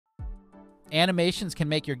Animations can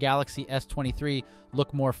make your Galaxy S23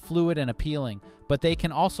 look more fluid and appealing, but they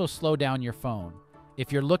can also slow down your phone.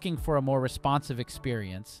 If you're looking for a more responsive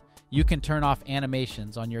experience, you can turn off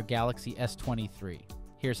animations on your Galaxy S23.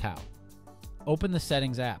 Here's how. Open the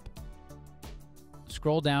Settings app.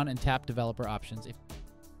 Scroll down and tap Developer Options. If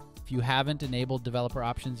you haven't enabled Developer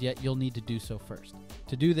Options yet, you'll need to do so first.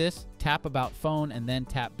 To do this, tap About Phone and then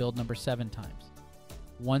tap Build Number 7 times.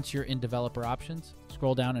 Once you're in Developer Options,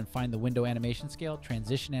 scroll down and find the Window Animation Scale,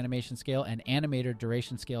 Transition Animation Scale, and Animator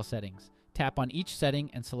Duration Scale settings. Tap on each setting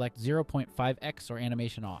and select 0.5x or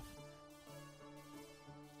Animation Off.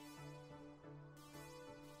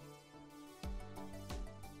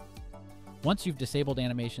 Once you've disabled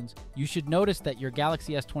animations, you should notice that your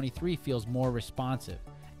Galaxy S23 feels more responsive.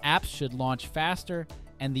 Apps should launch faster,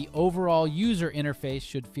 and the overall user interface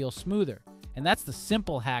should feel smoother. And that's the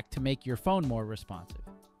simple hack to make your phone more responsive.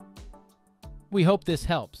 We hope this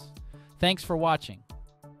helps. Thanks for watching.